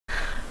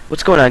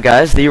What's going on,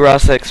 guys?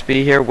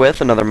 therossxp here with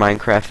another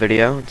Minecraft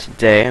video.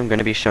 Today I'm going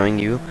to be showing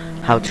you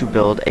how to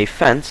build a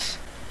fence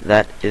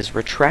that is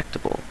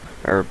retractable,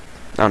 or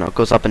I don't know, it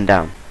goes up and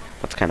down.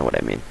 That's kind of what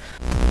I mean.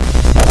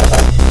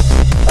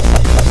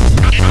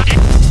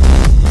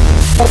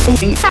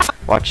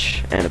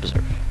 Watch and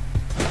observe.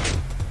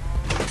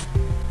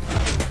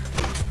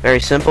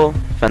 Very simple.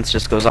 Fence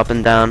just goes up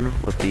and down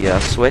with the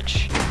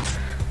switch.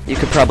 You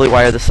could probably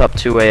wire this up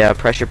to a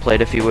pressure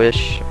plate if you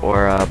wish,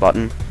 or a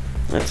button.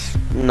 It's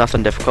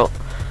nothing difficult.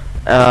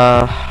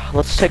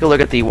 Let's take a look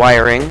at the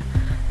wiring,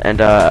 and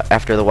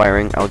after the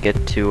wiring I'll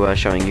get to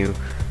showing you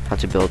how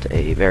to build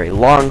a very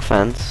long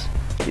fence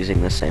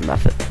using the same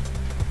method.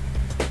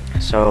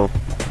 So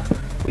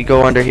we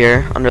go under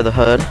here, under the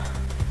hood,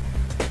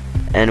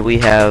 and we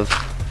have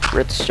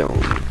redstone.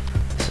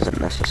 This isn't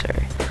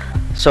necessary.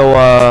 So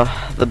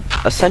the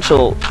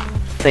essential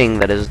thing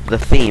that is the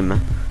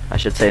theme, I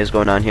should say, is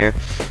going on here.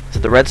 So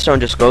the redstone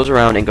just goes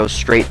around and goes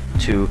straight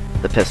to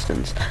the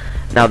pistons.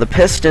 Now the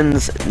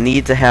pistons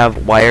need to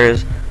have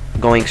wires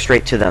going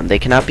straight to them. They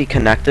cannot be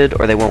connected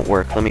or they won't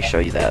work. Let me show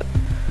you that.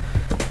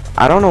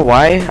 I don't know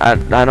why. I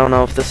don't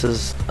know if this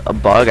is a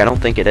bug. I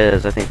don't think it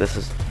is. I think this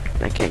is...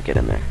 I can't get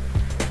in there.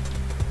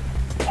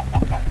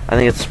 I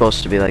think it's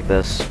supposed to be like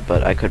this,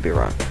 but I could be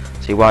wrong.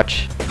 So you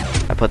watch.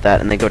 I put that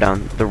and they go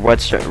down. The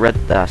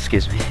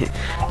excuse me.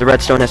 The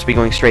redstone has to be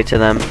going straight to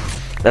them.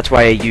 That's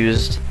why I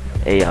used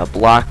a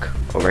block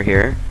over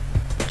here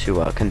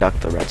to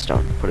conduct the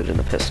redstone. Put it in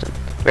the piston.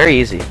 Very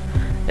easy.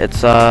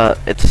 I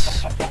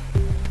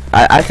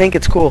think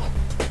it's cool.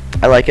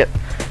 I like it.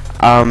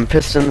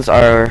 Pistons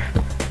are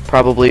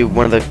probably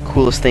one of the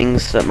coolest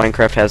things that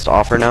Minecraft has to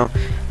offer now,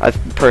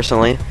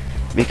 personally,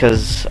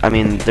 because I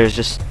mean there's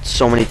just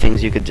so many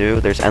things you could do.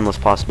 There's endless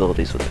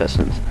possibilities with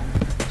pistons.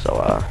 So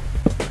I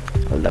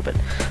love it.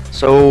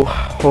 So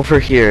over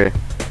here,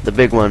 the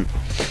big one.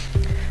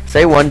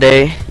 Say one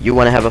day you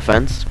want to have a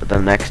fence, but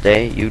then the next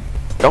day you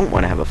don't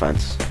want to have a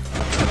fence.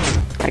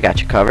 I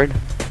got you covered.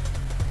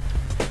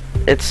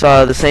 It's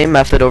the same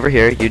method over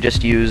here. You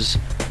just use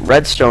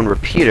redstone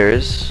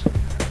repeaters,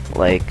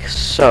 like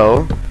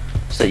so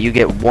that you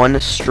get one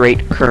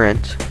straight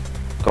current.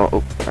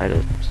 Oh, I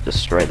just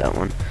destroyed that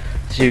one.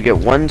 So you get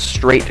one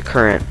straight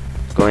current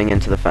going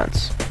into the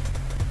fence,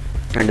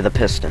 into the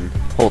piston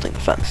holding the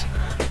fence.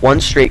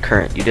 One straight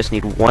current. You just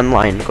need one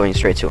line going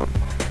straight to them.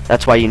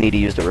 That's why you need to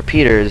use the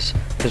repeaters,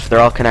 because if they're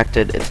all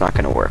connected, it's not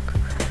going to work.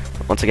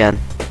 Once again,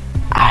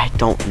 I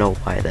don't know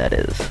why that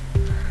is.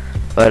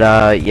 But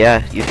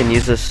yeah, you can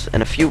use this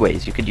in a few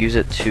ways. You could use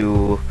it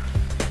to,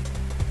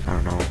 I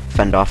don't know,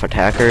 fend off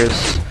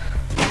attackers,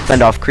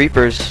 fend off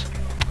creepers.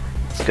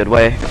 It's a good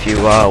way if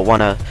you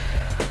want to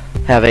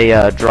have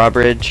a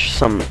drawbridge,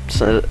 something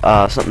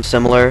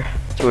similar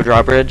to a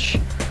drawbridge,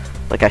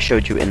 like I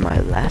showed you in my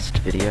last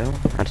video,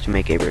 how to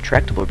make a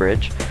retractable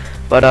bridge.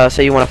 But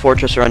say you want a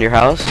fortress around your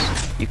house,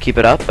 you keep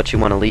it up, but you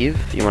want to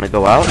leave, you want to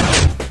go out,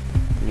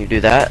 you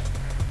do that,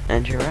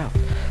 and you're out.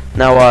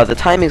 Now the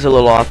timing's a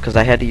little off because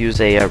I had to use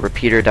a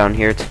repeater down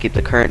here to keep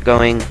the current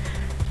going,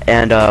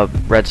 and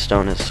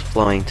redstone is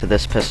flowing to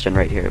this piston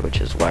right here, which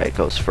is why it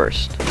goes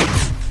first.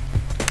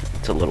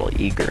 It's a little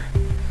eager.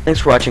 Thanks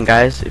for watching,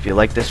 guys. If you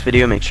liked this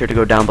video, make sure to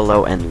go down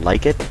below and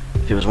like it.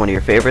 If it was one of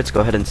your favorites,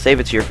 go ahead and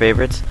save it to your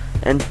favorites,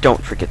 and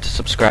don't forget to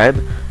subscribe.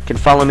 You can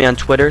follow me on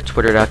Twitter,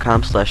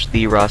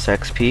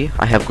 twitter.com/therossxp.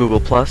 I have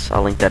Google+,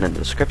 I'll link that in the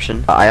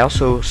description. I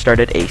also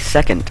started a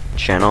second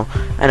channel.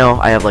 I know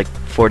I have like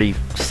 40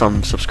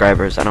 some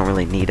subscribers. I don't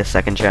really need a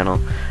second channel,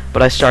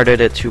 but I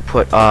started it to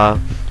put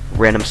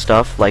random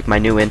stuff like my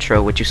new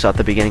intro, which you saw at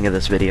the beginning of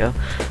this video.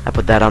 I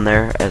put that on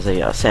there as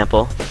a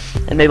sample,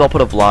 and maybe I'll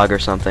put a vlog or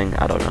something,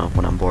 I don't know,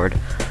 when I'm bored.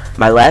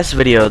 My last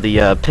video,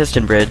 the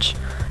piston bridge,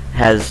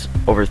 has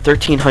over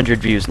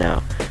 1,300 views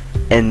now,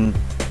 and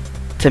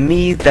to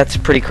me that's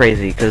pretty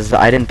crazy because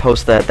I didn't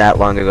post that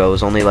long ago. It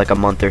was only like a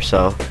month or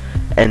so,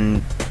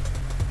 and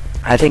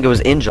I think it was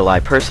in July.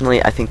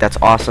 Personally, I think that's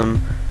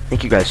awesome.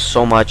 Thank you guys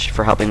so much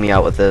for helping me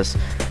out with this,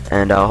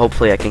 and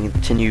hopefully I can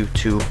continue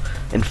to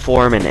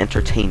inform and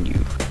entertain you.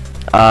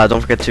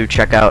 Don't forget to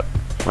check out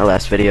my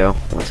last video.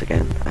 Once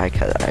again, I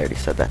already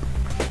said that.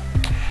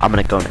 I'm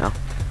gonna go now.